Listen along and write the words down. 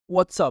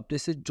What's up?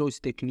 This is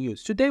Joystick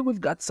News. Today we've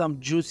got some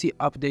juicy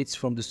updates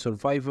from the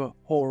survivor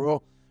horror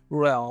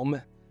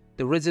realm.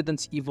 The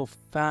Resident Evil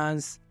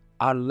fans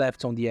are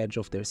left on the edge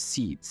of their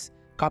seats.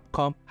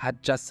 Capcom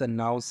had just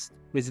announced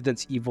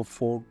Resident Evil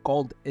 4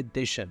 Gold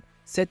Edition,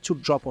 set to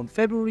drop on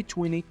February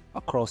 20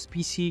 across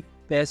PC,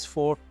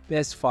 PS4,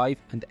 PS5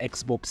 and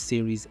Xbox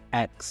Series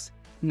X.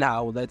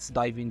 Now let's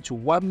dive into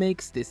what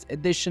makes this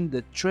edition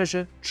the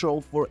treasure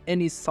trove for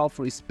any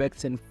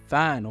self-respecting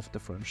fan of the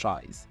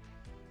franchise.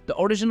 The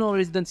original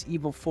Resident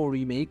Evil 4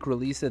 remake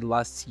released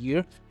last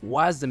year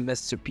was a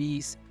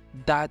masterpiece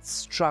that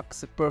struck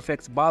a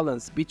perfect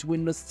balance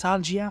between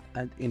nostalgia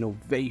and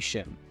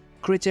innovation.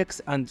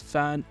 Critics and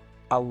fans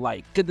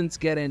alike couldn't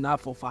get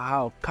enough of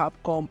how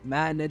Capcom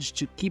managed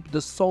to keep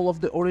the soul of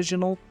the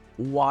original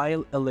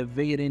while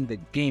elevating the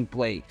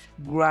gameplay,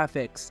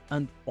 graphics,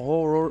 and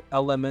horror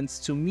elements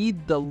to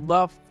meet the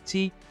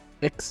lofty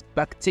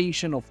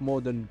expectation of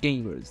modern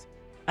gamers.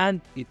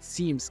 And it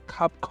seems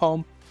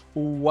Capcom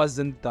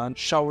wasn't done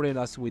showering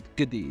us with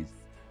goodies.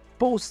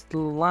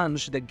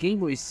 Post-launch, the game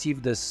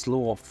received a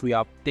slew of free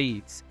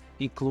updates,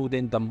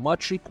 including the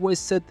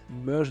much-requested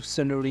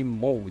Mercenary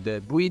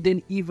mode,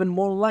 breathing even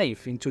more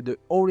life into the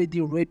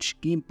already rich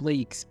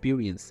gameplay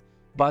experience.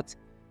 But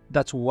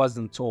that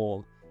wasn't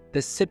all.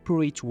 The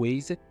Separate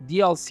Ways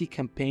DLC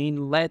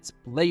campaign lets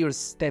players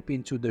step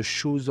into the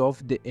shoes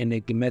of the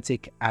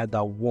enigmatic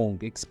Ada Wong,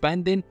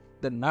 expanding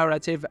the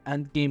narrative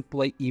and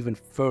gameplay even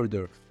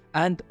further.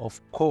 And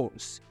of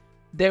course,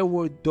 there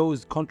were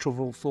those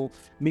controversial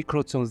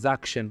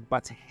microtransactions,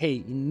 but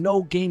hey,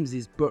 no games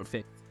is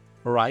perfect,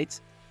 right?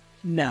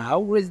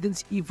 Now,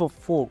 Resident Evil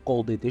 4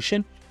 Gold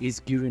Edition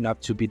is gearing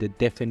up to be the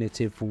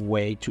definitive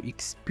way to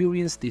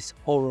experience this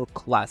horror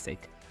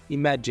classic.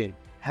 Imagine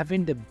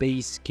having the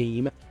base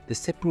game, the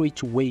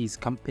Separate Ways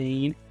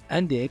campaign,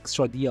 and the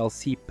extra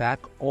DLC pack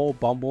all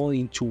bundled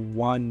into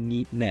one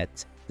neat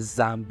net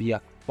zombie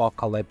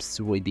apocalypse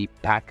ready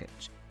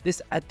package.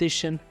 This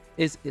addition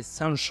is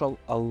essential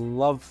a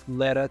love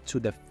letter to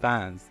the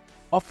fans,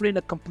 offering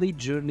a complete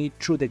journey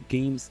through the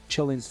game's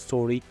chilling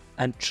story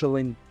and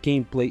thrilling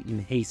gameplay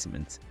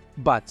enhancements.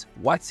 But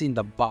what's in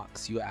the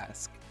box, you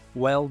ask?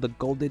 Well, the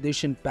Gold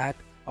Edition pack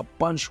a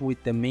bunch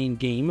with the main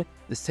game,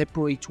 the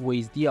Separate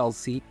Ways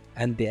DLC,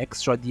 and the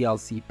extra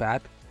DLC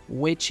pack,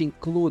 which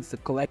includes a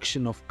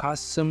collection of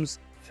costumes,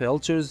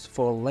 filters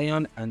for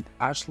Leon and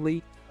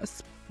Ashley, a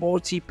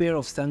sporty pair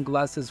of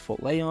sunglasses for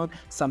Leon,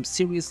 some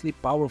seriously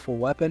powerful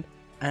weapon,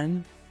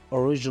 and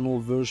original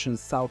version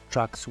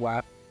soundtrack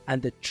swap,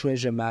 and the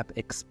treasure map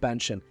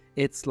expansion.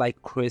 It's like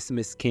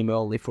Christmas came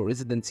early for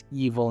Resident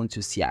Evil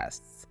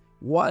enthusiasts.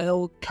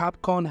 While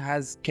Capcom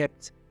has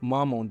kept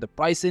mum on the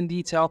price in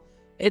detail,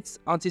 it's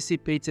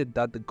anticipated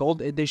that the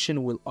Gold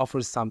Edition will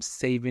offer some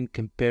saving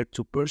compared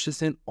to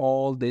purchasing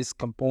all these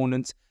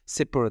components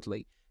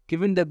separately.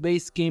 Given the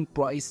base game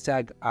price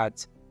tag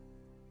at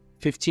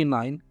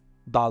 $59,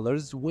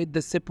 with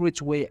the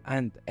Separate Way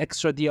and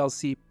extra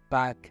DLC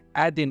pack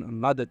adding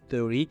another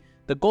 $30,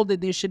 the Gold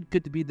Edition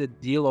could be the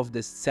deal of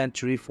the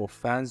century for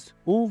fans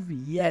who've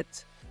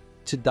yet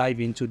to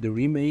dive into the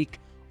remake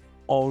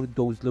or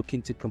those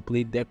looking to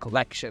complete their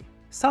collection.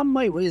 Some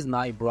might raise an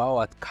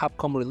eyebrow at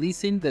Capcom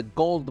releasing the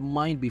gold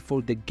mine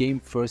before the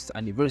game's first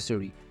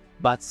anniversary,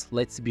 but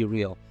let's be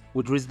real,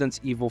 with Resident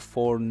Evil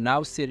 4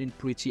 now sitting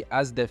pretty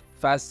as the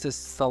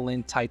fastest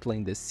selling title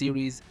in the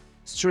series,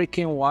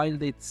 striking while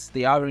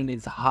the iron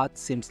is hot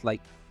seems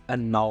like a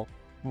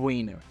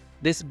no-brainer.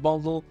 This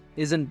bundle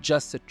isn't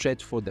just a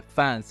threat for the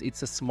fans,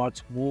 it's a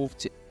smart move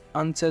to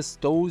entice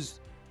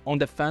those on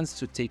the fans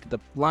to take the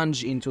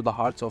plunge into the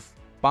heart of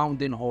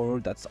pounding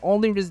horror that's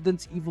only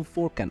Resident Evil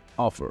 4 can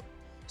offer.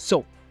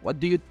 So, what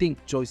do you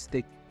think,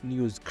 Joystick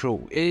News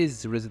crew?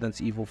 Is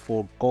Resident Evil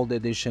 4 Gold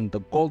Edition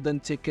the golden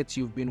ticket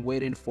you've been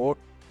waiting for,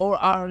 or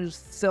are you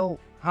still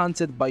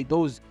haunted by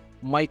those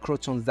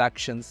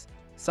microtransactions?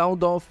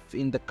 Sound off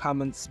in the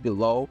comments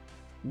below.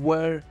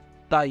 We're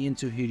dying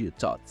to hear your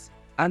thoughts.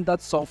 And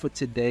that's all for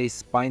today's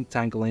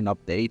spine-tangling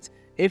update.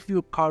 If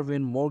you're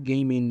carving more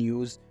gaming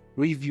news,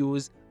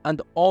 reviews,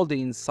 and all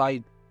the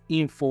inside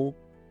info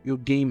your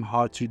game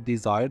heart to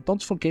desire,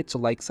 don't forget to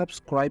like,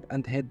 subscribe,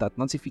 and hit that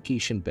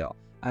notification bell.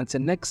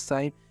 Until next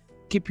time,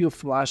 keep your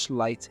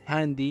flashlight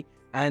handy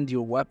and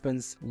your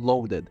weapons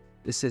loaded.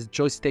 This is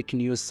Joystick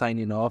News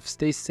signing off.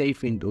 Stay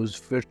safe in those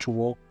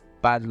virtual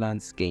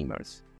Badlands gamers.